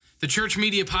The Church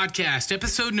Media Podcast,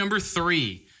 episode number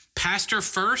 3, Pastor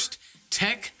First,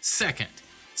 Tech Second,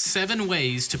 7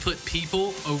 ways to put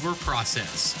people over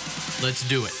process. Let's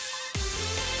do it.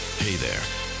 Hey there.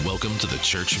 Welcome to the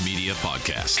Church Media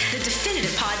Podcast. The definitive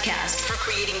podcast for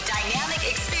creating dynamic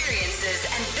experiences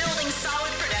and building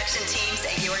solid production teams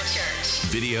at your church.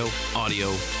 Video,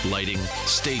 audio, lighting,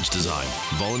 stage design,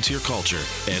 volunteer culture,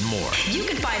 and more. You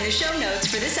can find the show notes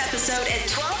for this episode at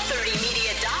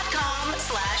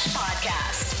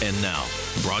 1230media.com/podcast. And now,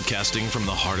 broadcasting from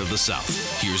the heart of the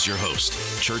South, here's your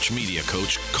host, Church Media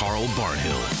Coach Carl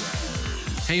Barnhill.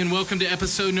 Hey, and welcome to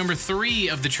episode number 3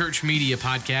 of the Church Media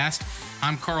Podcast.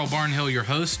 I'm Carl Barnhill, your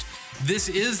host. This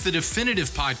is the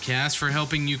definitive podcast for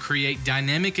helping you create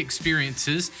dynamic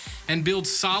experiences and build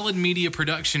solid media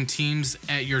production teams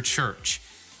at your church.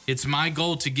 It's my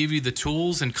goal to give you the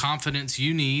tools and confidence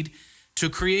you need to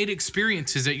create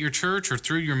experiences at your church or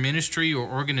through your ministry or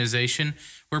organization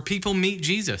where people meet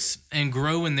Jesus and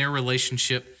grow in their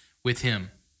relationship with Him.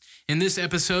 In this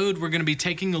episode, we're going to be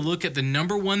taking a look at the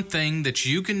number one thing that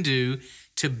you can do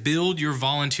to build your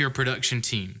volunteer production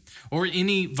team or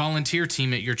any volunteer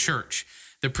team at your church.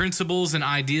 The principles and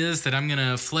ideas that I'm going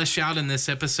to flesh out in this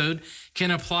episode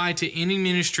can apply to any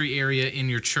ministry area in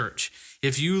your church.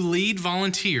 If you lead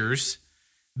volunteers,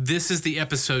 this is the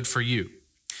episode for you.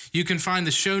 You can find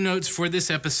the show notes for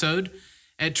this episode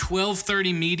at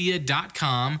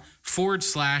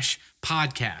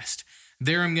 1230media.com/podcast.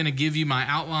 There I'm going to give you my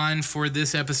outline for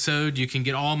this episode. You can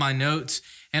get all my notes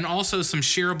and also some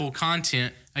shareable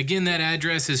content. Again, that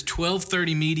address is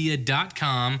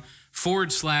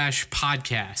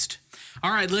 1230media.com/podcast.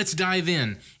 All right, let's dive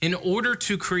in. In order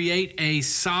to create a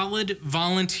solid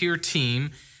volunteer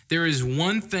team, there is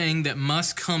one thing that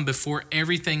must come before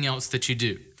everything else that you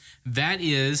do. That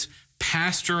is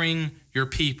pastoring your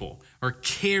people or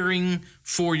caring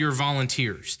for your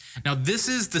volunteers. Now, this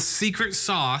is the secret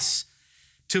sauce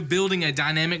to building a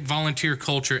dynamic volunteer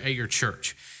culture at your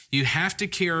church. You have to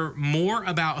care more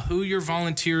about who your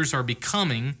volunteers are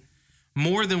becoming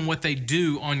more than what they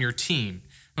do on your team.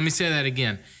 Let me say that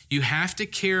again. You have to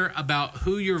care about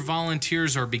who your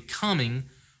volunteers are becoming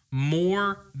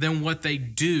more than what they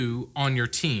do on your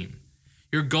team.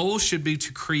 Your goal should be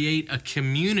to create a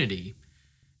community,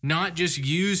 not just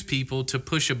use people to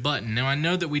push a button. Now, I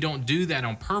know that we don't do that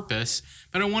on purpose,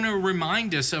 but I want to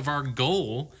remind us of our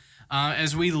goal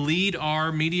as we lead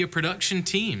our media production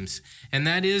teams, and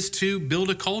that is to build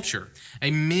a culture,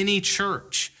 a mini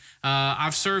church.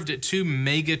 I've served at 2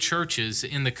 mega churches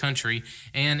in the country,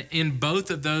 and in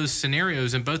both of those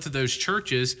scenarios, in both of those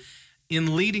churches,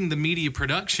 in leading the media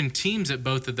production teams at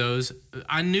both of those,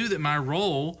 I knew that my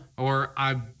role, or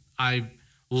I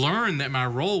learned that my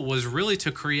role was really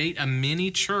to create a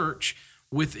mini church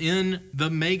within the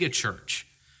mega church.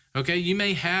 Okay, you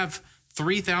may have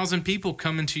 3,000 people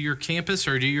coming to your campus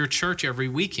or to your church every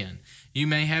weekend. You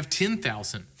may have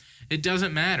 10,000. It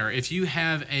doesn't matter. If you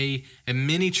have a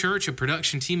mini church, a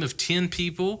production team of 10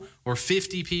 people or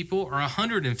 50 people or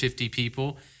 150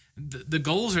 people, the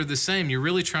goals are the same. You're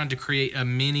really trying to create a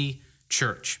mini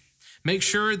church. Make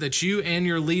sure that you and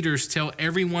your leaders tell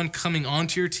everyone coming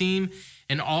onto your team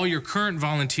and all your current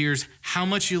volunteers how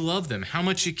much you love them, how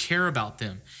much you care about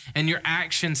them. And your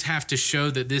actions have to show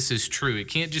that this is true. It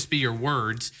can't just be your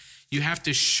words. You have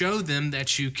to show them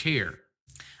that you care.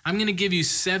 I'm going to give you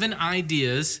 7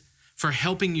 ideas for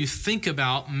helping you think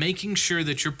about making sure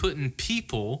that you're putting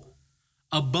people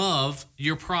above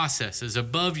your processes,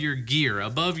 above your gear,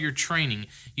 above your training.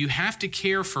 You have to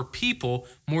care for people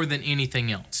more than anything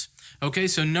else. Okay,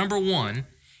 so number 1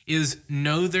 is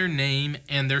know their name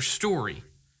and their story.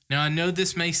 Now, I know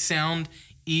this may sound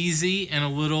easy and a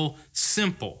little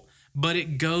simple, but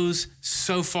it goes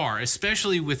so far,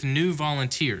 especially with new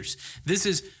volunteers. This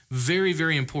is very,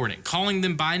 very important. Calling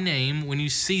them by name when you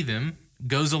see them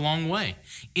goes a long way.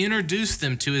 Introduce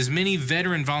them to as many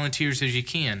veteran volunteers as you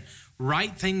can.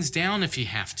 Write things down if you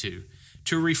have to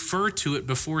refer to it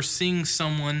before seeing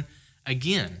someone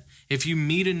again. If you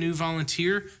meet a new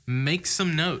volunteer, make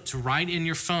some notes, write in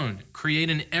your phone, create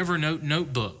an Evernote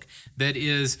notebook that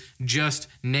is just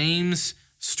names,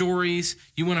 stories.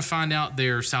 You want to find out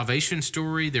their salvation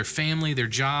story, their family, their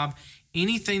job,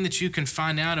 anything that you can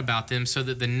find out about them so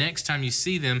that the next time you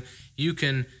see them, you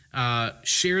can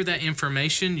share that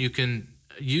information. You can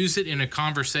use it in a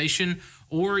conversation,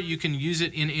 or you can use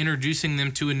it in introducing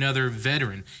them to another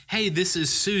veteran. Hey, this is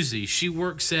Susie. She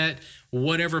works at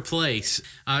whatever place.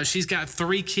 She's got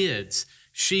 3 kids.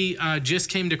 She just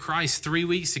came to Christ 3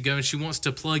 weeks ago, and she wants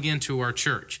to plug into our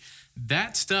church.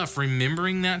 That stuff,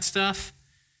 remembering that stuff,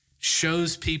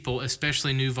 shows people,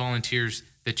 especially new volunteers,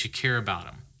 that you care about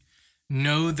them.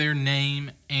 Know their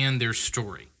name and their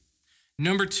story.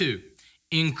 Number 2,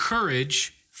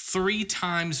 encourage 3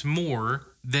 times more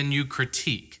than you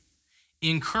critique.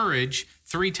 Encourage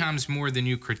 3 times more than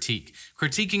you critique.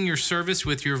 Critiquing your service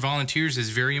with your volunteers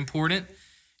is very important.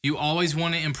 You always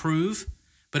want to improve,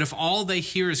 but if all they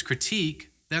hear is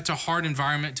critique, that's a hard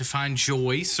environment to find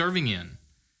joy serving in.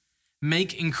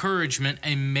 Make encouragement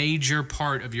a major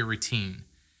part of your routine.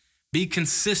 Be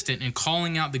consistent in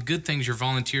calling out the good things your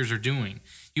volunteers are doing.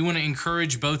 You want to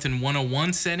encourage both in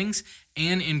one-on-one settings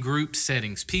and in group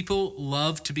settings. People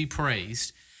love to be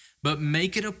praised, but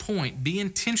make it a point. Be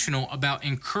intentional about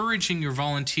encouraging your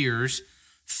volunteers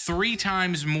 3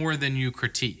 times more than you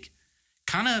critique.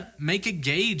 Kind of make a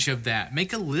gauge of that.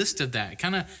 Make a list of that.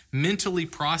 Kind of mentally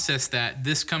process that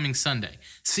this coming Sunday.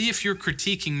 See if you're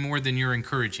critiquing more than you're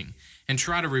encouraging and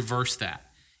try to reverse that.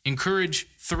 Encourage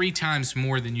 3 times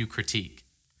more than you critique.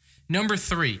 Number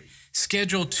 3,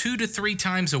 schedule 2 to 3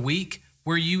 times a week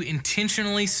where you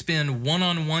intentionally spend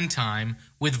one-on-one time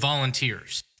with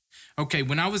volunteers. Okay,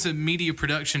 when I was a media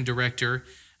production director,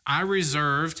 I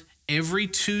reserved every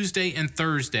Tuesday and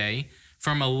Thursday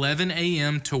from 11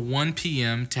 a.m. to 1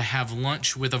 p.m. to have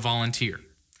lunch with a volunteer.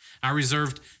 I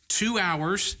reserved 2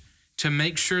 hours to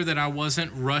make sure that I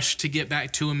wasn't rushed to get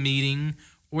back to a meeting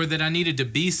or that I needed to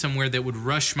be somewhere that would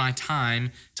rush my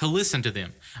time to listen to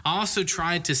them. I also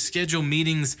tried to schedule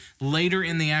meetings later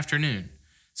in the afternoon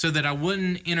so that I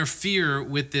wouldn't interfere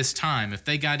with this time. If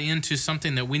they got into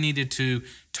something that we needed to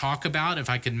talk about, if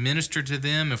I could minister to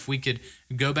them, if we could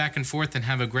go back and forth and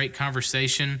have a great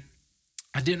conversation,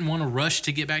 I didn't want to rush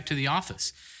to get back to the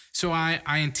office. So I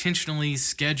intentionally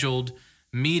scheduled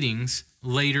meetings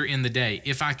later in the day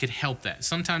if I could help that.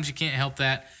 Sometimes you can't help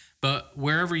that, but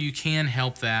wherever you can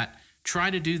help that, try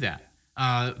to do that.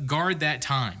 Guard that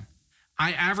time.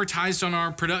 I advertised on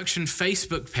our production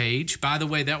Facebook page. By the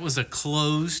way, that was a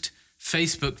closed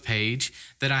Facebook page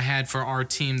that I had for our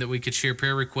team that we could share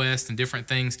prayer requests and different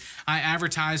things. I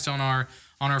advertised on our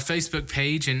Facebook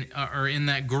page and or in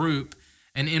that group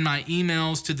and in my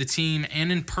emails to the team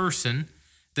and in person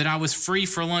that I was free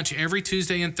for lunch every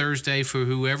Tuesday and Thursday for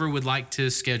whoever would like to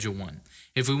schedule one.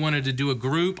 If we wanted to do a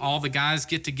group, all the guys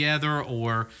get together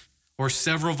or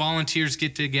several volunteers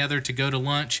get together to go to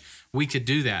lunch, we could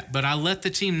do that. But I let the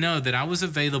team know that I was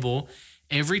available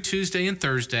every Tuesday and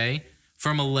Thursday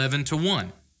from 11 to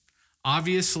 1.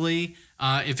 Obviously,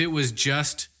 if it was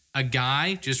just a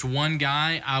guy, just one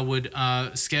guy, I would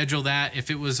schedule that.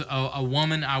 If it was a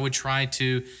woman, I would try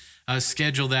to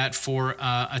schedule that for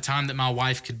a time that my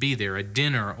wife could be there, a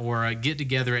dinner or a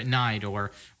get-together at night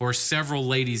or several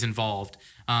ladies involved,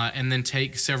 and then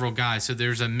take several guys. So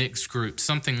there's a mixed group,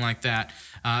 something like that,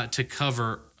 to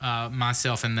cover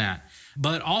myself in that.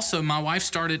 But also, my wife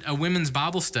started a women's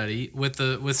Bible study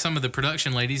with some of the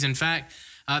production ladies. In fact,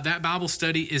 that Bible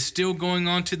study is still going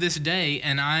on to this day,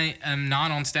 and I am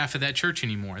not on staff of that church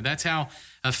anymore. That's how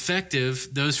effective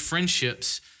those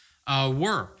friendships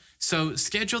were. So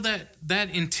schedule that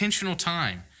intentional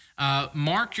time.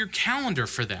 Mark your calendar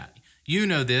for that. You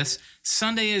know this.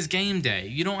 Sunday is game day.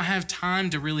 You don't have time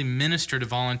to really minister to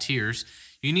volunteers.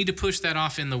 You need to push that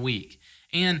off in the week.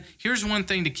 And here's one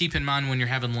thing to keep in mind when you're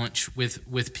having lunch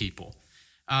with people.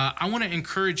 I want to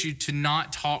encourage you to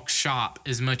not talk shop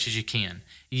as much as you can.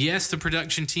 Yes, the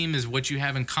production team is what you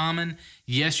have in common.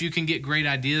 Yes, you can get great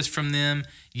ideas from them.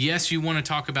 Yes, you want to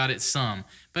talk about it some.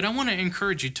 But I want to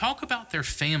encourage you, talk about their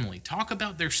family. Talk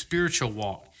about their spiritual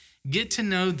walk. Get to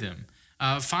know them.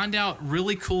 Find out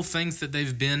really cool things that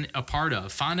they've been a part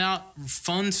of. Find out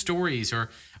fun stories or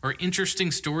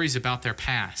interesting stories about their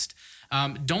past.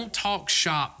 Don't talk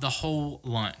shop the whole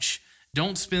lunch.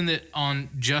 Don't spend it on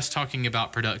just talking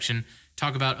about production.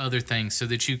 Talk about other things so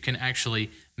that you can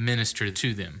actually minister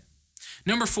to them.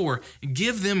 Number 4,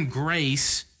 give them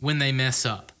grace when they mess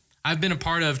up. I've been a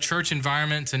part of church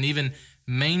environments and even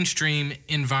mainstream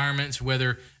environments,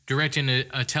 whether directing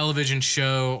a television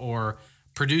show or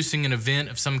producing an event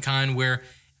of some kind where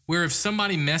if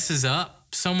somebody messes up,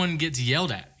 someone gets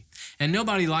yelled at. And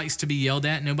nobody likes to be yelled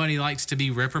at. Nobody likes to be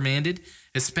reprimanded,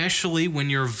 especially when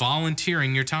you're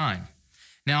volunteering your time.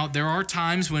 Now, there are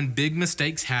times when big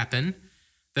mistakes happen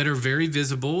that are very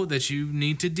visible that you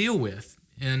need to deal with.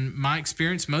 In my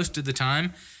experience, most of the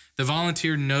time, the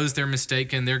volunteer knows their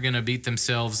mistake and they're going to beat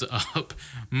themselves up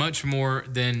much more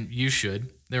than you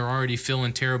should. They're already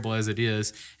feeling terrible as it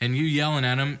is, and you yelling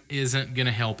at them isn't going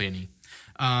to help any.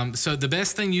 So the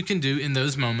best thing you can do in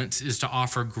those moments is to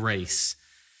offer grace.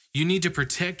 You need to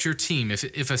protect your team.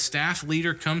 If a staff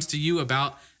leader comes to you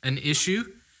about an issue,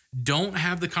 don't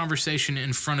have the conversation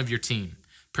in front of your team.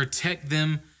 Protect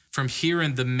them from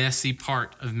hearing the messy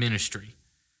part of ministry.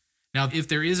 Now, if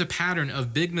there is a pattern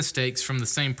of big mistakes from the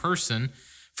same person,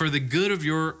 for the good of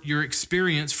your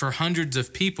experience for hundreds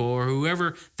of people or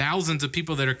whoever, thousands of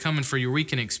people that are coming for your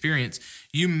weekend experience,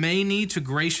 you may need to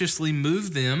graciously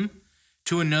move them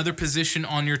to another position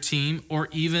on your team or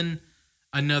even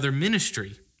another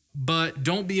ministry. But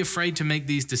don't be afraid to make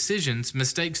these decisions.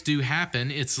 Mistakes do happen.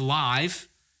 It's live.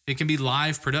 It can be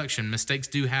live production. Mistakes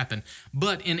do happen.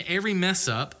 But in every mess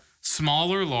up,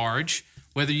 small or large,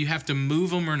 whether you have to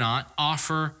move them or not,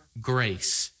 offer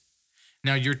grace.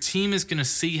 Now, your team is going to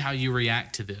see how you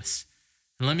react to this.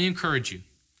 And let me encourage you,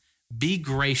 be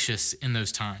gracious in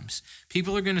those times.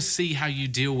 People are going to see how you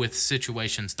deal with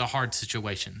situations, the hard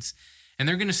situations. And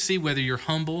they're going to see whether you're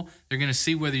humble, they're going to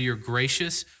see whether you're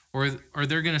gracious, or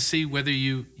they're going to see whether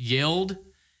you yelled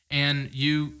and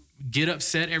you get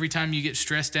upset every time you get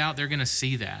stressed out. They're going to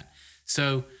see that.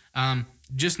 So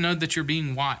just know that you're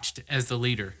being watched as the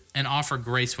leader and offer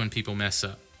grace when people mess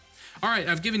up. All right,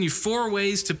 I've given you 4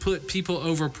 ways to put people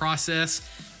over process.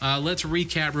 Let's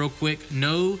recap real quick.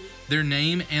 Know their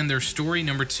name and their story.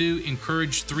 Number 2,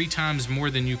 encourage 3 times more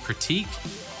than you critique.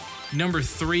 Number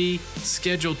 3,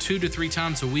 schedule 2 to 3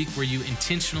 times a week where you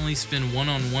intentionally spend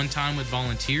one-on-one time with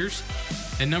volunteers.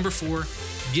 And number 4,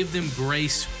 give them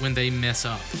grace when they mess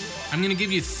up. I'm going to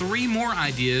give you 3 more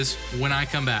ideas when I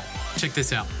come back. Check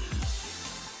this out.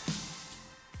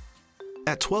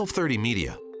 At 1230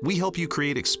 Media, we help you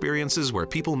create experiences where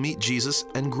people meet Jesus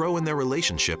and grow in their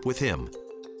relationship with Him.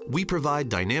 We provide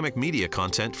dynamic media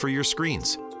content for your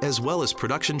screens, as well as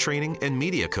production training and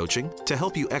media coaching to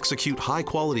help you execute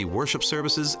high-quality worship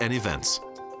services and events.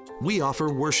 We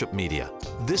offer worship media.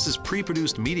 This is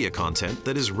pre-produced media content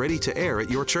that is ready to air at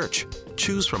your church.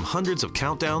 Choose from hundreds of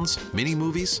countdowns,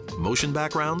 mini-movies, motion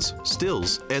backgrounds,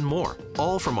 stills, and more,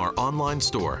 all from our online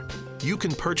store. You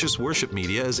can purchase worship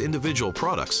media as individual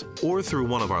products or through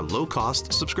one of our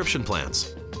low-cost subscription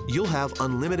plans. You'll have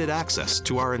unlimited access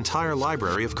to our entire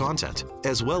library of content,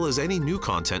 as well as any new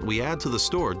content we add to the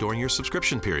store during your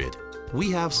subscription period. We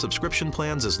have subscription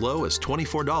plans as low as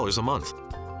 $24 a month.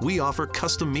 We offer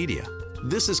custom media.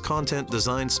 This is content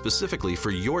designed specifically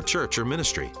for your church or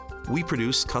ministry. We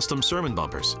produce custom sermon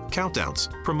bumpers,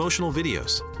 countdowns, promotional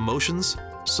videos, motions,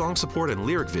 song support and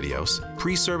lyric videos,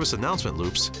 pre-service announcement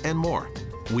loops, and more.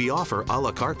 We offer a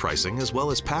la carte pricing as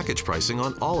well as package pricing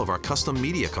on all of our custom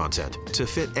media content to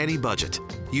fit any budget.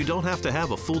 You don't have to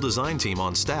have a full design team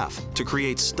on staff to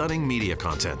create stunning media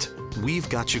content. We've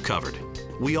got you covered.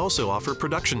 We also offer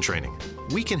production training.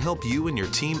 We can help you and your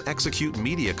team execute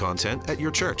media content at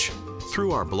your church.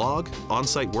 Through our blog,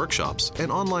 on-site workshops,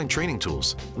 and online training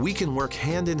tools, we can work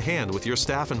hand in hand with your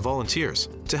staff and volunteers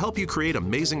to help you create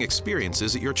amazing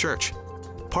experiences at your church.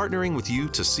 Partnering with you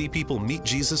to see people meet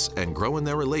Jesus and grow in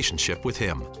their relationship with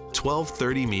Him.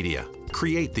 1230 Media.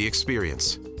 Create the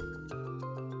experience.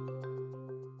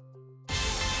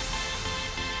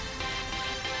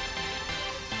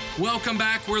 Welcome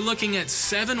back. We're looking at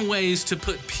 7 ways to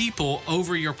put people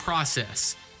over your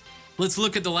process. Let's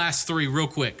look at the last 3 real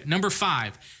quick. Number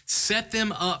 5, set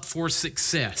them up for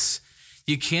success.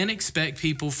 You can't expect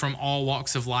people from all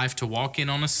walks of life to walk in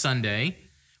on a Sunday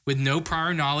with no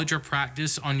prior knowledge or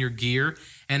practice on your gear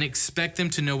and expect them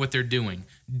to know what they're doing.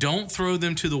 Don't throw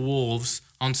them to the wolves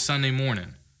on Sunday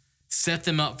morning. Set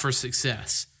them up for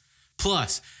success.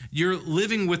 Plus, you're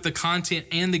living with the content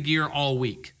and the gear all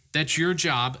week. That's your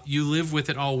job. You live with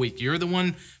it all week. You're the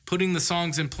one putting the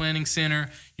songs in Planning Center.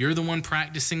 You're the one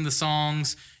practicing the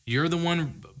songs. You're the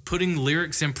one putting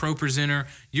lyrics in Pro Presenter.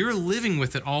 You're living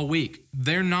with it all week.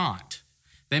 They're not.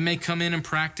 They may come in and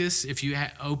practice if you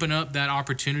open up that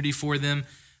opportunity for them,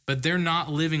 but they're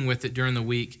not living with it during the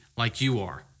week like you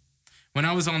are. When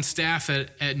I was on staff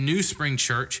at New Spring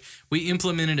Church, we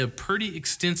implemented a pretty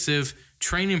extensive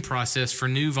training process for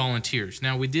new volunteers.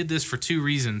 Now, we did this for 2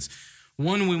 reasons.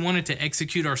 1, we wanted to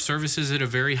execute our services at a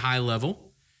very high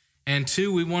level. And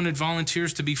 2, we wanted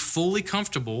volunteers to be fully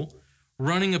comfortable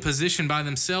running a position by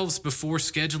themselves before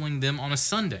scheduling them on a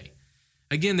Sunday.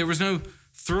 Again, there was no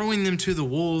throwing them to the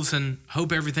wolves and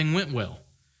hope everything went well.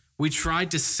 We tried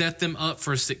to set them up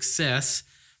for success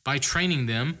by training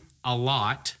them a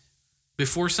lot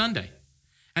before Sunday.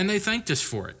 And they thanked us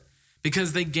for it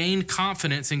because they gained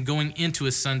confidence in going into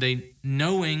a Sunday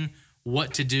knowing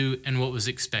what to do and what was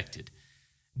expected.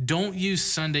 Don't use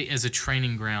Sunday as a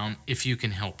training ground if you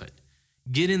can help it.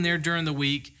 Get in there during the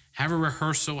week, have a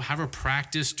rehearsal, have a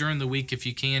practice during the week if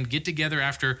you can. Get together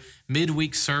after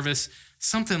midweek service,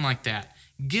 something like that.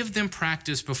 Give them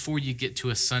practice before you get to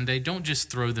a Sunday. Don't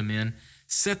just throw them in.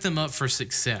 Set them up for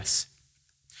success.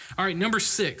 All right, number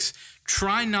 6,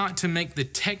 try not to make the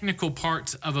technical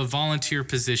parts of a volunteer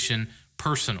position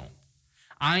personal.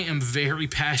 I am very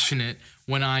passionate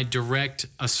when I direct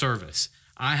a service.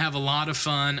 I have a lot of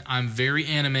fun. I'm very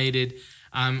animated.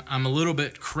 I'm a little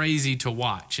bit crazy to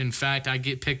watch. In fact, I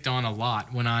get picked on a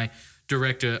lot when I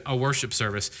direct a worship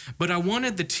service. But I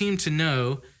wanted the team to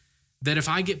know that if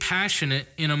I get passionate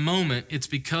in a moment, it's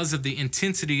because of the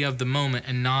intensity of the moment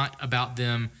and not about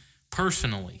them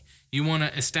personally. You want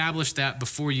to establish that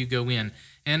before you go in.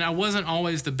 And I wasn't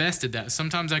always the best at that.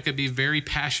 Sometimes I could be very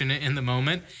passionate in the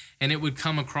moment, and it would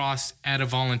come across at a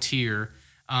volunteer.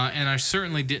 And I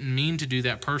certainly didn't mean to do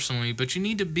that personally, but you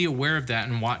need to be aware of that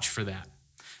and watch for that.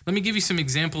 Let me give you some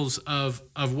examples of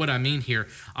what I mean here.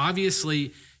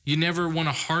 Obviously, you never want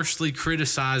to harshly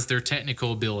criticize their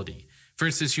technical ability. For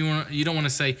instance, you don't want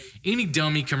to say any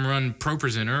dummy can run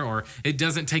ProPresenter, or it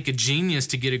doesn't take a genius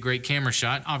to get a great camera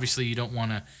shot. Obviously, you don't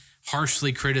want to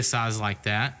harshly criticize like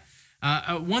that.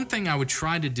 One thing I would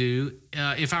try to do,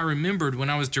 if I remembered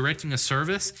when I was directing a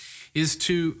service, is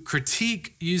to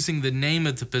critique using the name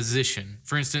of the position.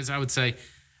 For instance, I would say,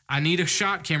 I need a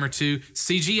shot camera to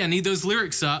CG, I need those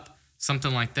lyrics up,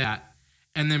 something like that.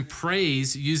 And then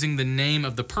praise using the name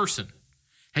of the person.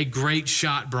 Hey, great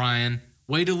shot, Brian.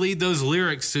 Way to lead those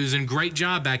lyrics, Susan. Great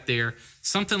job back there.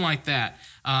 Something like that.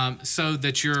 So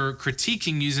that you're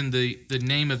critiquing using the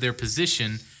name of their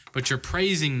position, but you're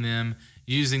praising them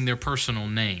using their personal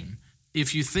name.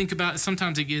 If you think about it,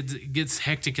 sometimes it gets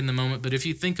hectic in the moment, but if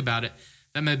you think about it,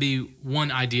 that may be one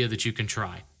idea that you can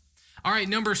try. All right,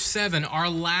 number 7, our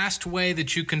last way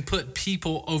that you can put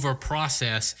people over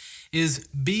process is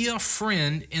be a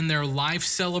friend in their life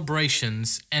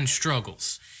celebrations and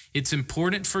struggles. It's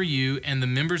important for you and the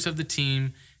members of the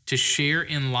team to share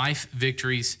in life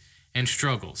victories and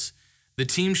struggles. The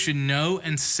team should know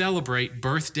and celebrate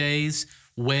birthdays,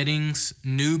 weddings,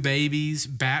 new babies,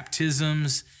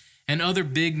 baptisms, and other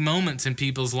big moments in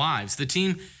people's lives. The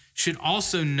team should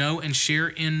also know and share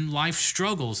in life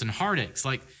struggles and heartaches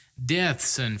like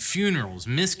deaths and funerals,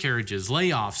 miscarriages,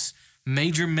 layoffs,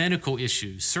 major medical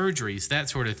issues, surgeries, that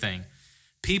sort of thing.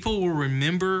 People will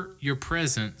remember your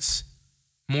presence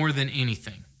more than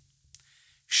anything.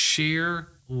 Share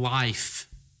life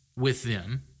with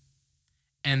them,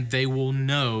 and they will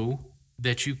know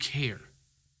that you care.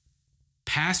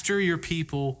 Pastor your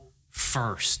people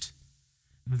first.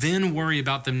 Then worry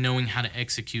about them knowing how to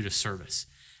execute a service.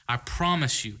 I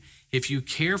promise you, if you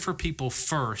care for people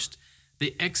first,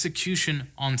 the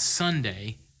execution on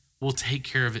Sunday will take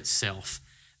care of itself.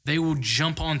 They will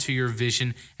jump onto your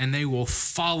vision and they will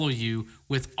follow you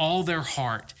with all their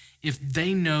heart if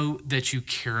they know that you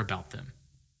care about them.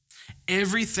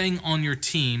 Everything on your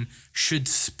team should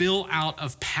spill out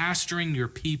of pastoring your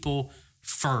people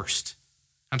first.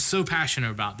 I'm so passionate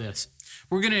about this.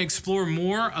 We're going to explore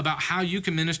more about how you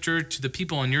can minister to the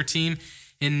people on your team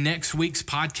in next week's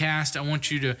podcast. I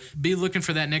want you to be looking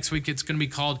for that next week. It's going to be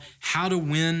called How to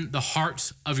Win the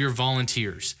Hearts of Your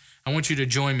Volunteers. I want you to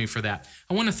join me for that.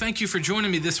 I want to thank you for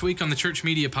joining me this week on the Church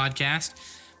Media Podcast.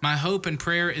 My hope and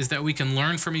prayer is that we can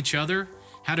learn from each other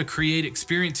how to create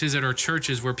experiences at our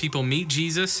churches where people meet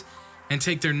Jesus and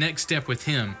take their next step with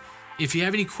Him. If you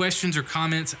have any questions or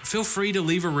comments, feel free to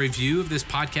leave a review of this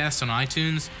podcast on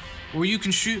iTunes, or you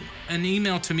can shoot an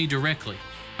email to me directly.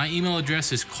 My email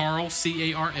address is Carl,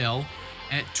 C-A-R-L,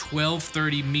 at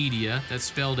 1230media, that's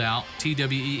spelled out,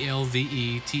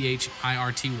 Twelvethirty,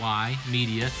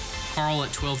 media, Carl at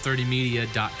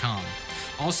 1230media.com.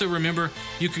 Also remember,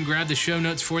 you can grab the show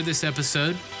notes for this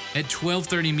episode at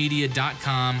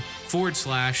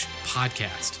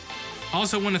 1230media.com/podcast.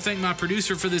 Also want to thank my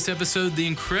producer for this episode, the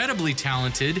incredibly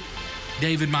talented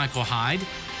David Michael Hyde.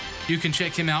 You can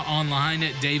check him out online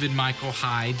at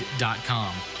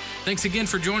davidmichaelhyde.com. Thanks again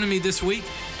for joining me this week.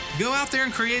 Go out there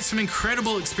and create some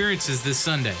incredible experiences this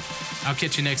Sunday. I'll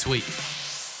catch you next week.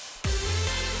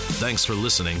 Thanks for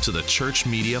listening to the Church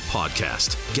Media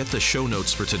Podcast. Get the show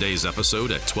notes for today's episode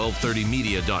at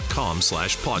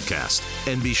 1230media.com/podcast.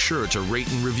 And be sure to rate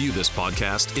and review this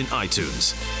podcast in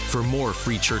iTunes. For more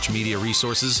free church media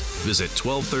resources, visit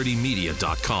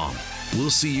 1230media.com.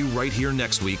 We'll see you right here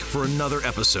next week for another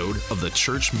episode of the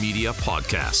Church Media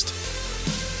Podcast.